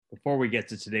Before we get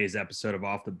to today's episode of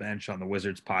Off the Bench on the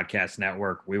Wizards Podcast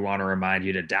Network, we want to remind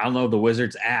you to download the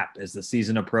Wizards app as the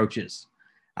season approaches.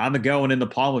 On the go and in the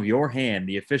palm of your hand,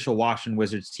 the official Washington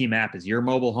Wizards team app is your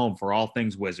mobile home for all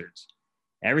things Wizards.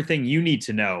 Everything you need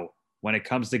to know when it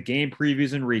comes to game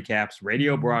previews and recaps,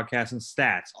 radio broadcasts, and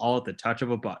stats, all at the touch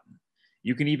of a button.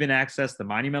 You can even access the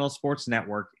Monumental Sports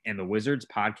Network and the Wizards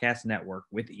Podcast Network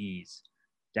with ease.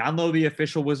 Download the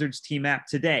official Wizards team app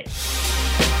today.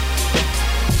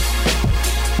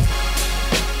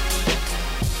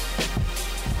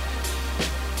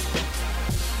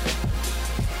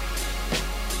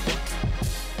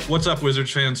 What's up,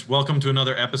 Wizards fans? Welcome to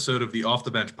another episode of the Off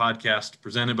the Bench podcast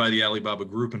presented by the Alibaba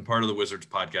Group and part of the Wizards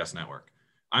Podcast Network.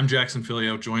 I'm Jackson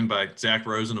Filio, joined by Zach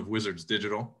Rosen of Wizards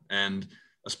Digital, and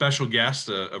a special guest,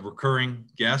 a recurring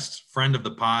guest, friend of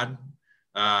the pod,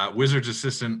 Wizards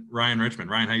assistant Ryan Richmond.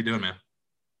 Ryan, how you doing, man?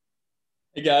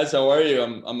 Hey guys, how are you?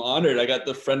 I'm honored. I got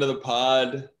the friend of the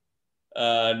pod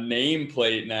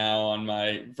nameplate now on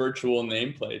my virtual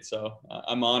nameplate, so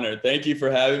I'm honored. Thank you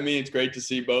for having me. It's great to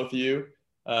see both of you.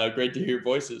 Great to hear your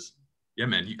voices. Yeah,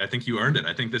 man. I think you earned it.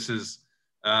 I think this is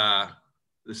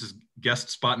guest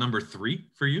spot number 3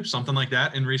 for you, something like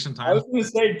that in recent times. I was going to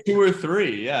say 2 or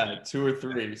 3. Yeah, 2 or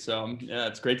 3. So yeah,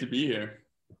 it's great to be here.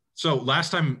 So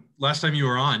last time you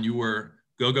were on, you were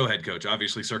Go-Go head coach.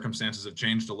 Obviously, circumstances have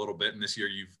changed a little bit, and this year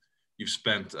you've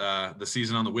spent the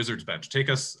season on the Wizards bench.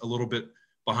 Take us a little bit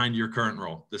behind your current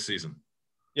role this season.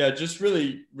 Yeah, just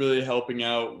really helping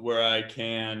out where I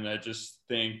can. I just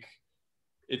think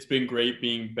it's been great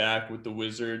being back with the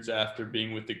Wizards after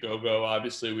being with the Go-Go.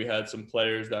 Obviously, we had some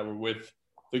players that were with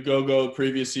the Go-Go the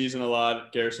previous season a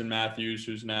lot. Garrison Matthews,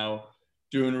 who's now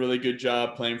doing a really good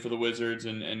job playing for the Wizards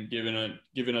and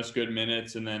giving us good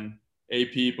minutes. And then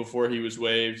AP, before he was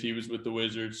waived, he was with the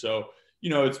Wizards. So, you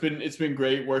know, it's been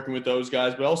great working with those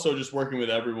guys, but also just working with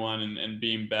everyone and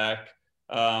being back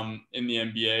in the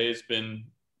NBA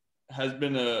has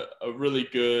been a really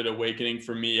good awakening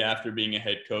for me after being a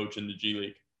head coach in the G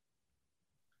League.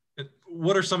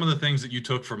 What are some of the things that you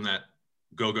took from that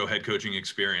Go-Go head coaching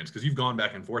experience? Because you've gone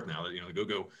back and forth now. That, you know, the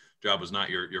Go-Go job was not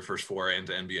your first foray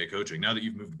into NBA coaching. Now that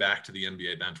you've moved back to the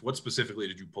NBA bench, what specifically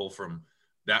did you pull from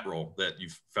that role that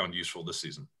you've found useful this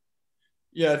season?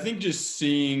 Yeah, I think just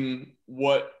seeing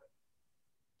what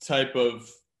type of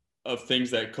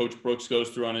things that Coach Brooks goes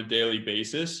through on a daily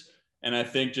basis. And I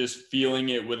think just feeling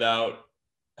it without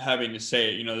having to say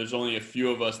it. You know, there's only a few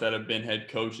of us that have been head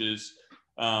coaches.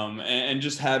 And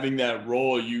just having that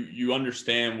role, you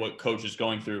understand what coach is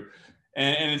going through.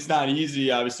 And it's not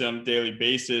easy, obviously, on a daily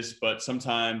basis, but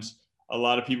sometimes a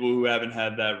lot of people who haven't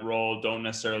had that role don't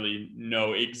necessarily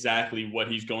know exactly what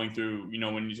he's going through, you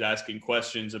know, when he's asking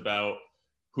questions about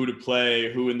who to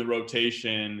play, who in the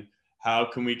rotation, how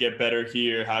can we get better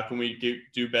here, how can we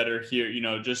do better here, you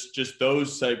know, just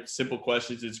those type simple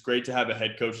questions. It's great to have a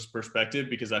head coach's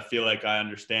perspective because I feel like I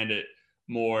understand it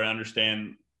more,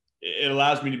 it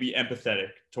allows me to be empathetic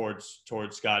towards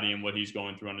Scotty and what he's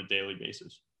going through on a daily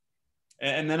basis.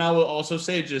 And then I will also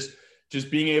say just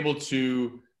being able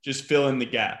to just fill in the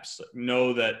gaps,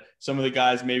 know that some of the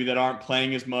guys maybe that aren't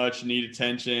playing as much need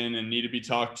attention and need to be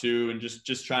talked to, and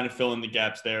just trying to fill in the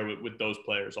gaps there with those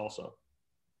players also.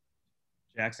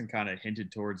 Jackson kind of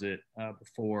hinted towards it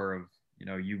before of, you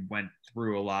know, you went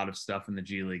through a lot of stuff in the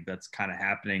G League that's kind of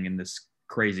happening in this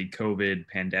crazy COVID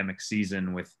pandemic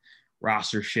season with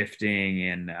roster shifting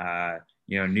and,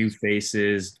 you know, new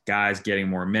faces, guys getting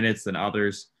more minutes than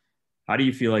others. How do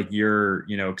you feel like your,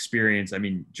 you know, experience, I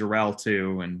mean, Jarrell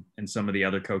too, and some of the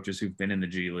other coaches who've been in the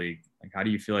G League, like, how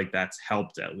do you feel like that's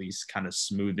helped at least kind of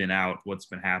smoothing out what's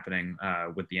been happening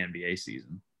with the NBA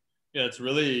season? Yeah, it's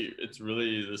really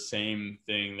the same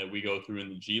thing that we go through in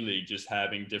the G League, just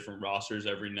having different rosters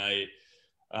every night,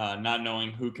 not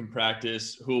knowing who can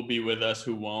practice, who will be with us,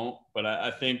 who won't. But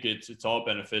I think it's all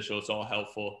beneficial. It's all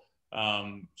helpful.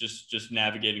 Just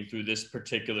navigating through this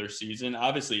particular season.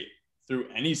 Obviously, through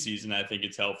any season, I think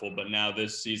it's helpful. But now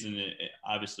this season,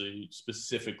 obviously,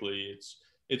 specifically,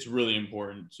 it's really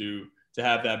important to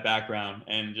have that background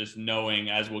and just knowing,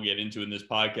 as we'll get into in this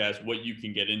podcast, what you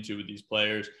can get into with these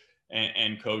players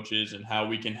and coaches and how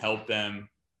we can help them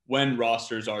when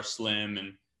rosters are slim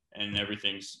and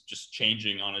everything's just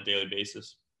changing on a daily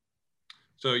basis.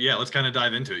 So, yeah, let's kind of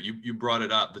dive into it. You brought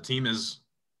it up. The team is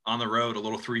on the road, a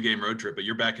little 3-game road trip, but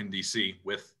you're back in D.C.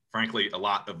 with, frankly, a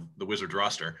lot of the Wizards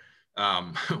roster.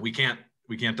 We can't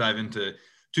dive into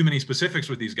too many specifics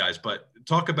with these guys, but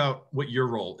talk about what your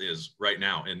role is right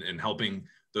now in helping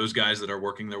those guys that are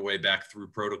working their way back through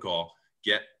protocol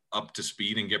get up to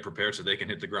speed and get prepared so they can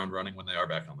hit the ground running when they are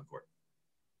back on the court.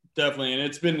 Definitely. And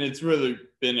it's really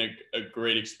been a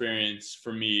great experience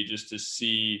for me just to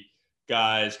see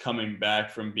guys coming back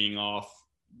from being off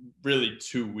really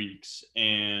 2 weeks.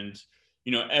 And,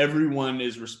 everyone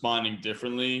is responding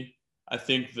differently. I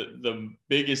think that the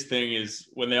biggest thing is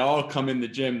when they all come in the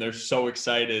gym, they're so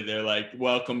excited. They're like,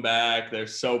 welcome back. They're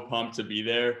so pumped to be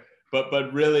there.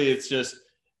 But really it's just,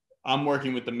 I'm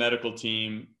working with the medical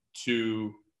team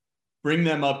to bring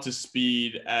them up to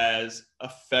speed as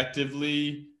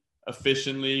effectively,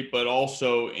 efficiently, but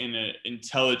also in an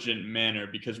intelligent manner,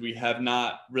 because we have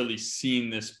not really seen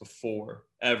this before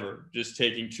ever. Just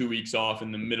taking 2 weeks off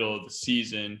in the middle of the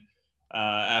season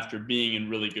after being in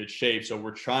really good shape. So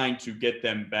we're trying to get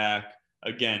them back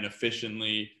again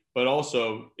efficiently, but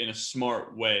also in a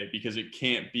smart way, because it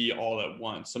can't be all at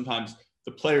once. Sometimes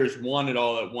the players want it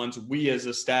all at once. We as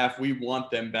a staff, we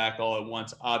want them back all at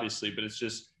once, obviously, but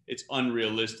it's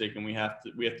unrealistic, and we have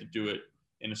to do it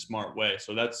in a smart way.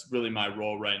 So that's really my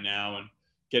role right now, and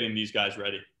getting these guys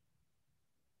ready.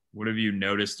 What have you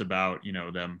noticed about,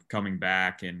 them coming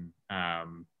back and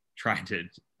trying to,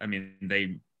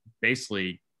 they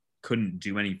basically couldn't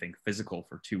do anything physical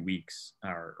for 2 weeks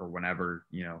or whenever,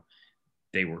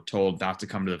 they were told not to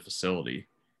come to the facility.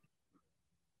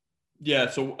 Yeah.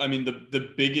 So,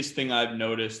 the biggest thing I've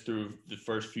noticed through the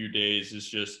first few days is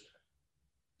just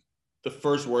the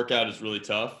first workout is really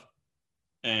tough,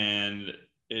 and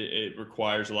it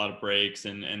requires a lot of breaks,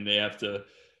 and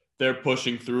they're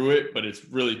pushing through it, but it's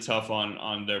really tough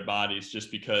on their bodies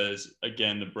just because,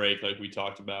 again, the break, like we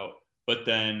talked about. But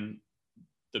then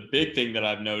the big thing that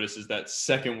I've noticed is that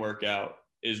second workout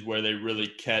is where they really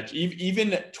catch,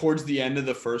 even towards the end of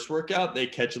the first workout, they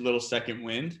catch a little second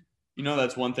wind.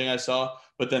 That's one thing I saw.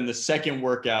 But then the second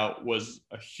workout was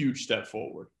a huge step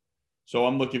forward. So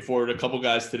I'm looking forward. A couple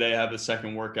guys today have the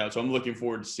second workout. So I'm looking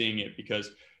forward to seeing it because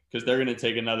they're going to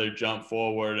take another jump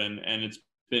forward. And it's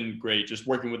been great just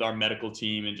working with our medical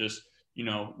team, and just,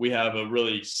 we have a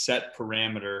really set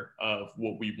parameter of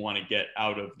what we want to get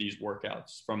out of these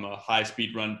workouts from a high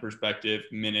speed run perspective,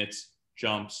 minutes,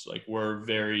 jumps. Like, we're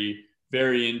very,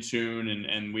 very in tune,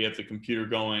 and we have the computer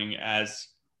going as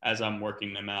I'm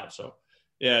working them out. So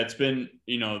yeah, it's been,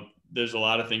 there's a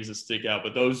lot of things that stick out,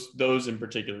 but those in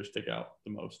particular stick out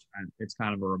the most. And it's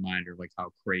kind of a reminder of like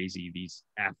how crazy these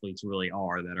athletes really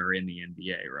are that are in the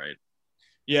NBA, right?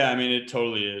 Yeah, it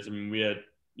totally is. We had,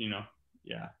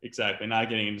 yeah, exactly. Not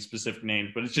getting into specific names,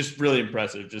 but it's just really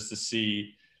impressive just to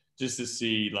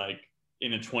see like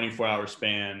in a 24-hour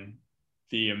span,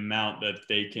 the amount that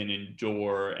they can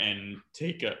endure and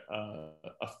take a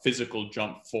physical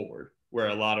jump forward, where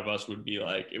a lot of us would be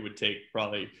like, it would take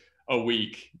probably a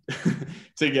week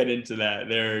to get into that.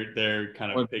 They're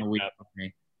kind of picking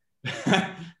up.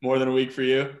 More than a week for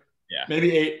you? Yeah.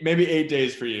 Maybe 8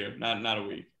 days for you, not a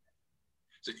week.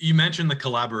 So you mentioned the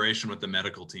collaboration with the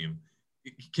medical team.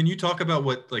 Can you talk about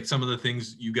what, like, some of the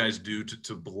things you guys do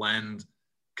to blend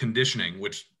conditioning,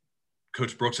 which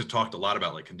Coach Brooks has talked a lot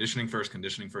about, like conditioning first.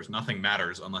 Nothing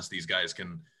matters unless these guys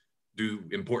can do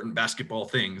important basketball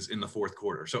things in the fourth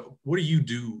quarter. So what do you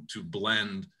do to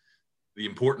blend the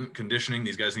important conditioning,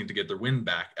 these guys need to get their wind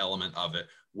back element of it,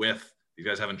 with these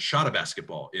guys haven't shot a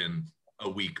basketball in a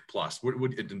week plus?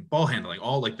 In ball handling,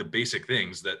 all like the basic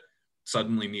things that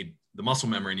suddenly need, the muscle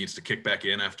memory needs to kick back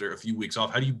in after a few weeks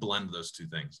off. How do you blend those two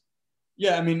things?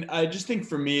 Yeah, I just think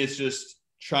for me, it's just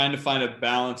trying to find a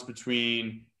balance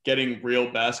between getting real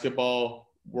basketball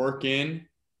work in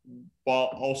while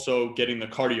also getting the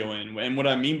cardio in. And what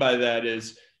I mean by that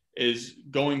is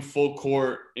going full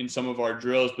court in some of our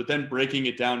drills, but then breaking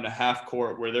it down to half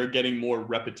court where they're getting more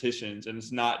repetitions. And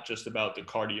it's not just about the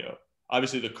cardio.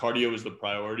 Obviously, the cardio is the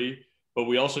priority, but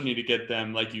we also need to get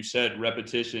them, like you said,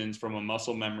 repetitions from a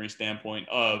muscle memory standpoint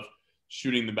of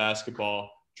shooting the basketball,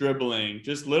 dribbling,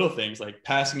 just little things like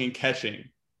passing and catching,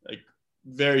 like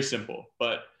very simple.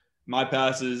 But my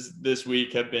passes this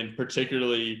week have been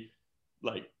particularly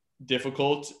like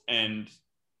difficult and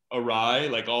awry,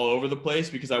 like all over the place,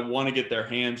 because I want to get their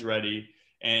hands ready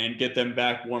and get them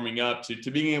back warming up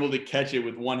to being able to catch it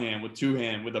with one hand, with two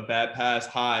hand, with a bad pass,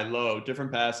 high, low,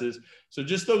 different passes. So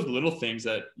just those little things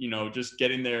that, just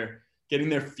getting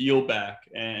their feel back.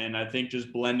 And I think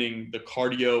just blending the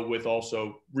cardio with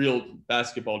also real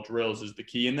basketball drills is the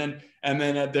key. And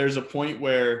then there's a point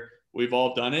where we've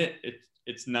all done it.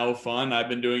 It's now fun. I've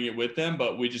been doing it with them,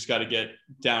 but we just got to get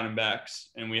down and backs,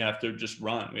 and we have to just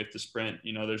run. We have to sprint.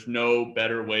 There's no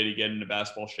better way to get into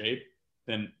basketball shape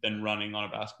than running on a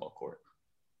basketball court.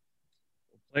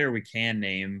 Player we can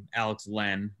name, Alex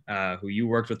Len, who you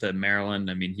worked with at Maryland.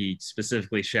 He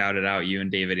specifically shouted out you and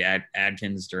David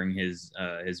Adkins during his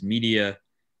media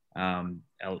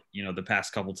the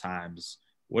past couple times.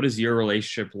 What is your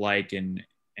relationship like? And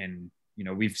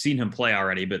we've seen him play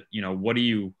already, but what do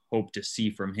you hope to see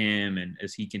from him? And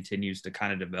as he continues to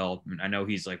kind of develop, I know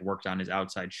he's like worked on his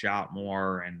outside shot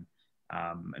more, and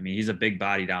he's a big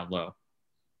body down low.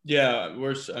 Yeah,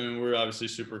 we're obviously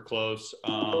super close.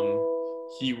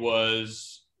 He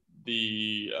was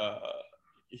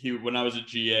when I was a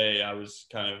GA, I was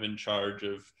kind of in charge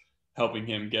of helping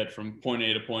him get from point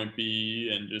A to point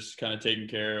B and just kind of taking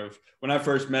care of. When I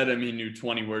first met him, he knew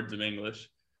 20 words of English.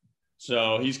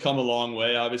 So he's come a long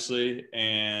way, obviously,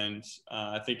 and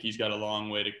I think he's got a long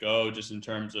way to go just in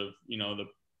terms of the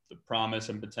promise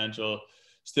and potential.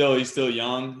 He's still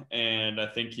young, and I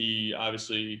think he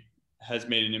obviously has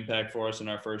made an impact for us in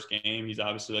our first game. He's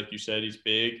obviously, like you said, he's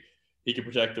big. He can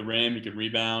protect the rim. He can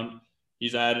rebound.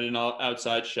 He's added an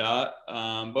outside shot.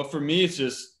 But for me, it's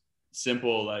just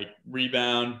simple, like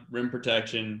rebound, rim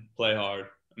protection, play hard.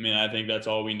 I think that's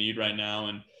all we need right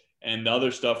now. And the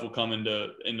other stuff will come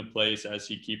into place as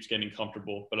he keeps getting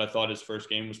comfortable. But I thought his first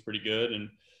game was pretty good. And,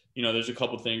 there's a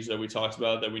couple things that we talked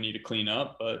about that we need to clean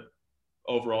up. But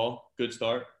overall, good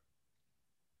start.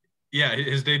 Yeah,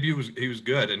 his debut he was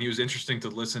good, and he was interesting to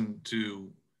listen to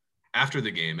after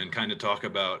the game and kind of talk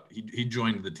about. He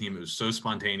joined the team. It was so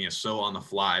spontaneous, so on the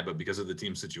fly, but because of the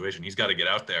team situation, he's got to get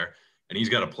out there and he's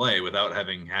got to play without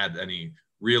having had any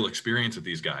real experience with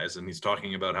these guys. And he's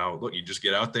talking about how, look, you just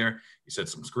get out there, you set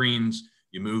some screens,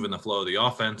 you move in the flow of the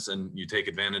offense, and you take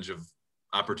advantage of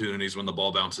opportunities when the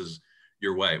ball bounces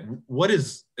your way. What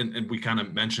is, and we kind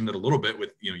of mentioned it a little bit with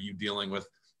you dealing with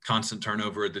constant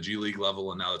turnover at the G League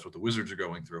level, and now that's what the Wizards are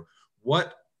going through.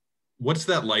 What's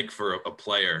that like for a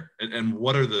player, and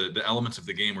what are the elements of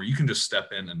the game where you can just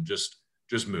step in and just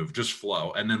move, just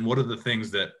flow? And then what are the things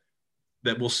that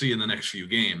we'll see in the next few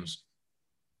games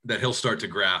that he'll start to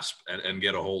grasp and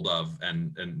get a hold of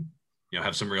and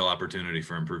have some real opportunity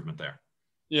for improvement there?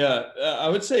 Yeah, I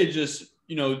would say just,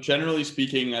 generally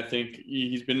speaking, I think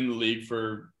he's been in the league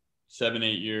for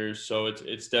 7-8 years. So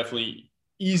it's definitely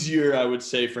easier, I would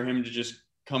say, for him to just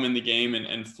come in the game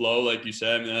and flow, like you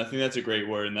said. I think that's a great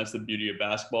word, and that's the beauty of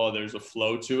basketball. There's a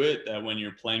flow to it that when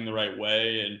you're playing the right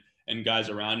way and guys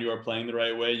around you are playing the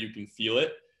right way, you can feel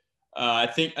it. I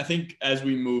think as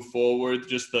we move forward,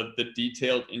 just the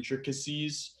detailed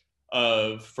intricacies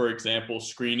of, for example,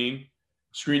 screening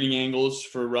angles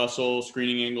for Russell,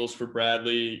 screening angles for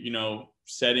Bradley,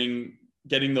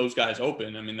 getting those guys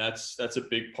open. That's a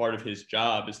big part of his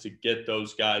job, is to get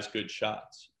those guys good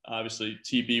shots. Obviously,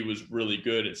 TB was really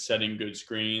good at setting good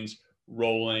screens,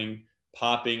 rolling,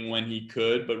 popping when he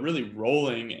could, but really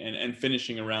rolling and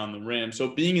finishing around the rim. So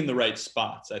being in the right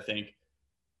spots, I think,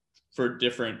 for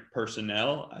different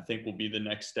personnel, I think will be the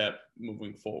next step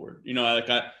moving forward.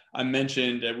 I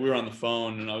mentioned that we were on the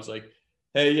phone and I was like,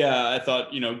 hey, yeah, I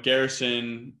thought,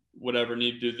 Garrison, whatever,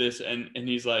 need to do this. And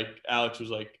he's like, Alex was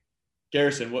like,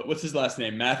 Garrison, what's his last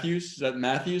name? Matthews? Is that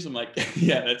Matthews? I'm like,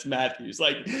 yeah, that's Matthews.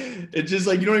 Like, it's just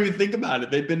like, you don't even think about it.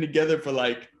 They've been together for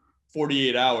like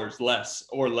 48 hours less.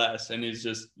 And he's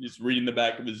reading the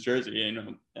back of his jersey.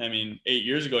 8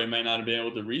 years ago, he might not have been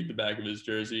able to read the back of his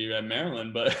jersey at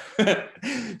Maryland, but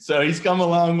so he's come a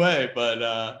long way.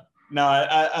 But no,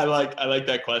 I like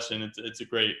that question. It's a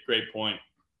great point.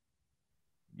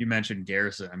 You mentioned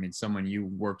Garrison. Someone you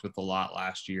worked with a lot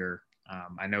last year.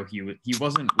 I know he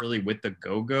wasn't really with the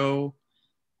go-go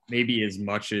maybe as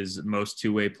much as most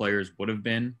two-way players would have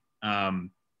been.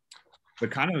 But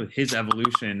kind of his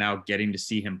evolution and now getting to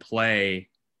see him play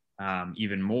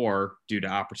even more due to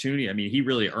opportunity. He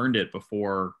really earned it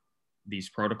before these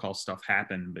protocol stuff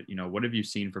happened. But, what have you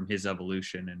seen from his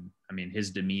evolution and,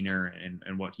 his demeanor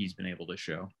and what he's been able to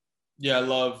show? Yeah,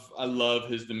 I love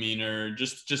his demeanor,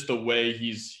 just the way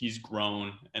he's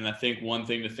grown. And I think one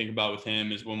thing to think about with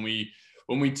him is when we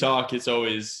talk, it's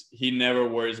always, he never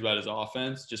worries about his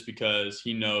offense, just because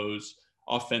he knows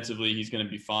offensively he's going to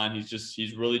be fine.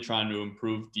 He's really trying to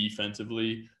improve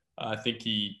defensively. I think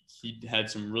he had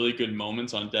some really good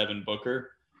moments on Devin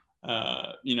Booker.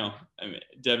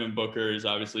 Devin Booker is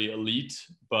obviously elite,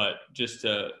 but just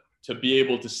to be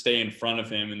able to stay in front of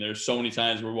him. And there's so many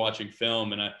times we're watching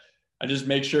film and I just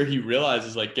make sure he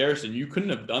realizes, like, Garrison, you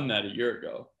couldn't have done that a year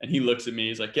ago. And he looks at me,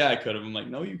 he's like, yeah, I could have. I'm like,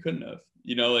 no, you couldn't have.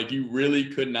 You really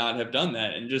could not have done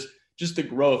that. And just the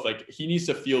growth, like, he needs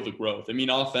to feel the growth.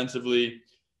 Offensively,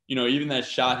 even that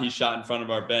shot he shot in front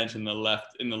of our bench in the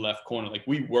left corner, like,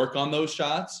 we work on those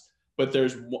shots, but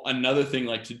there's another thing,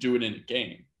 like, to do it in a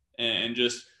game. And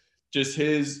just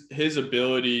his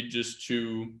ability just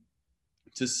to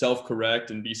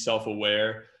self-correct and be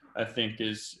self-aware, I think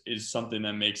is something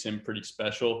that makes him pretty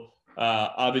special.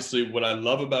 Obviously, what I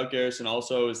love about Garrison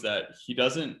also is that he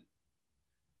doesn't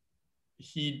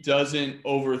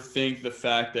overthink the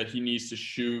fact that he needs to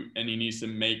shoot and he needs to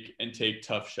make and take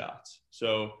tough shots.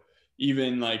 So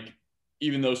even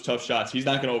those tough shots, he's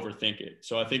not going to overthink it.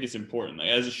 So I think it's important. Like,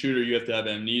 as a shooter, you have to have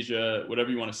amnesia,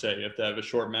 whatever you want to say. You have to have a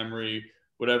short memory,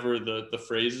 whatever the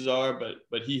phrases are.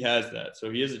 But he has that, so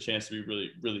he has a chance to be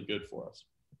really, really good for us.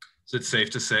 Is it safe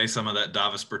to say some of that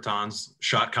Davis Bertans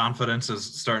shot confidence is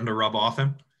starting to rub off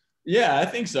him? Yeah, I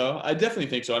think so. I definitely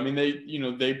think so. I mean,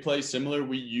 they play similar.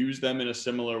 We use them in a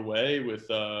similar way with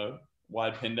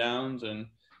wide pin downs and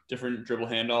different dribble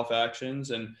handoff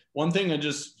actions. And one thing, I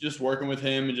just working with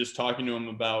him and just talking to him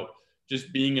about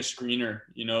just being a screener,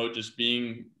 just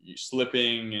being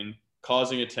slipping and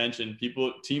causing attention.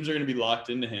 Teams are going to be locked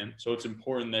into him. So it's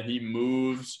important that he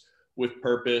moves with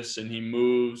purpose and he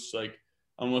moves like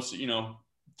almost,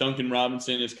 Duncan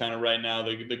Robinson is kind of right now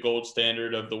the gold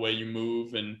standard of the way you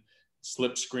move and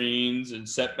slip screens and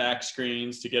setback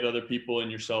screens to get other people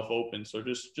and yourself open. So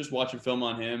just watching film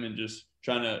on him and just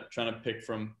trying to pick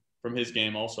from his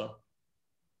game also.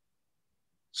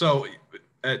 So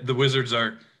the Wizards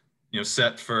are,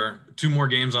 set for 2 more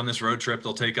games on this road trip.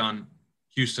 They'll take on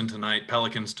Houston tonight,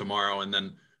 Pelicans tomorrow, and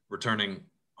then returning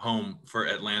home for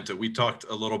Atlanta. We talked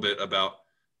a little bit about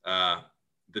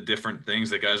the different things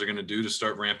that guys are going to do to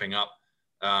start ramping up.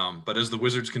 But as the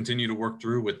Wizards continue to work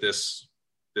through with this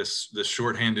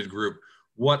shorthanded group,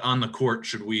 what on the court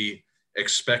should we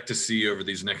expect to see over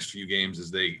these next few games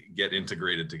as they get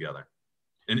integrated together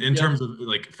in terms of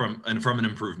from an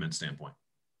improvement standpoint?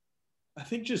 I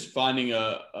think just finding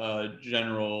a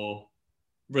general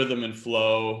rhythm and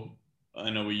flow. I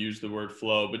know we use the word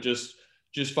flow, but just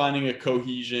finding a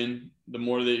cohesion. The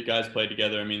more that you guys play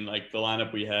together, I mean, like the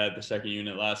lineup we had, the second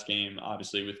unit last game,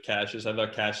 obviously with Cassius, I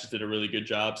thought Cassius did a really good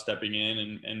job stepping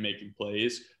in and making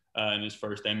plays in his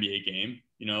first NBA game,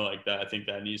 like that. I think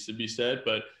that needs to be said,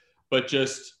 but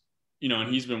just, and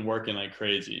he's been working like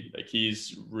crazy. Like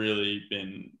he's really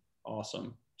been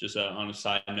awesome, just on a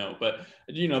side note. But,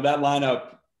 that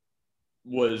lineup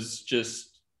was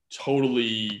just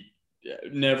totally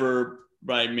never –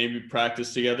 right, maybe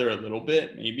practice together a little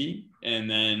bit, maybe, and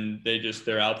then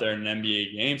they're out there in an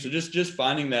NBA game. So just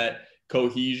finding that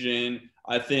cohesion.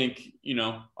 I think,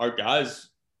 our guys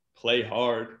play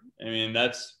hard. I mean,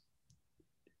 that's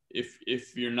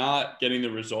if you're not getting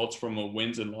the results from a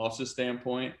wins and losses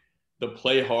standpoint, the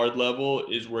play hard level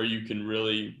is where you can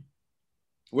really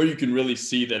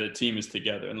see that a team is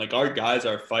together. And like our guys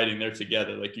are fighting, they're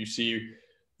together. Like you see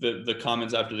the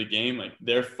comments after the game, like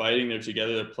they're fighting, they're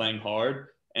together, they're playing hard,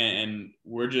 and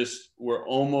we're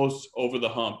almost over the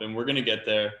hump, and we're going to get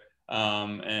there.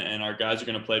 And our guys are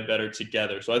going to play better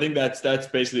together. So I think that's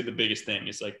basically the biggest thing.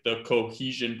 It's like the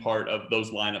cohesion part of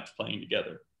those lineups playing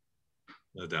together.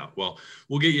 No doubt. Well,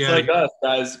 we'll get you out. Like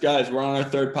us, guys, we're on our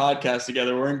 3rd podcast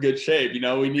together. We're in good shape.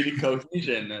 We needed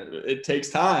cohesion. It takes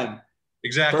time.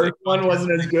 Exactly. First one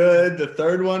wasn't as good. The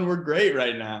 3rd one, we're great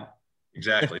right now.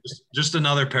 Exactly. Just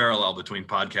another parallel between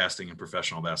podcasting and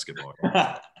professional basketball.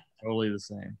 Totally the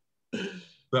same.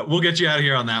 But we'll get you out of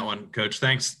here on that one, Coach.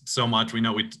 Thanks so much. We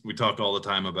know we talk all the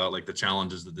time about like the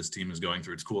challenges that this team is going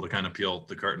through. It's cool to kind of peel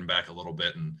the curtain back a little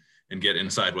bit and get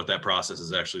inside what that process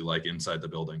is actually like inside the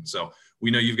building. So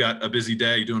we know you've got a busy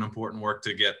day, doing important work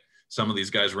to get some of these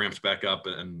guys ramped back up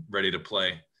and ready to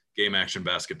play game action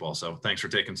basketball. So thanks for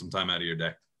taking some time out of your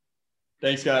day.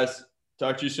 Thanks, guys.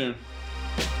 Talk to you soon.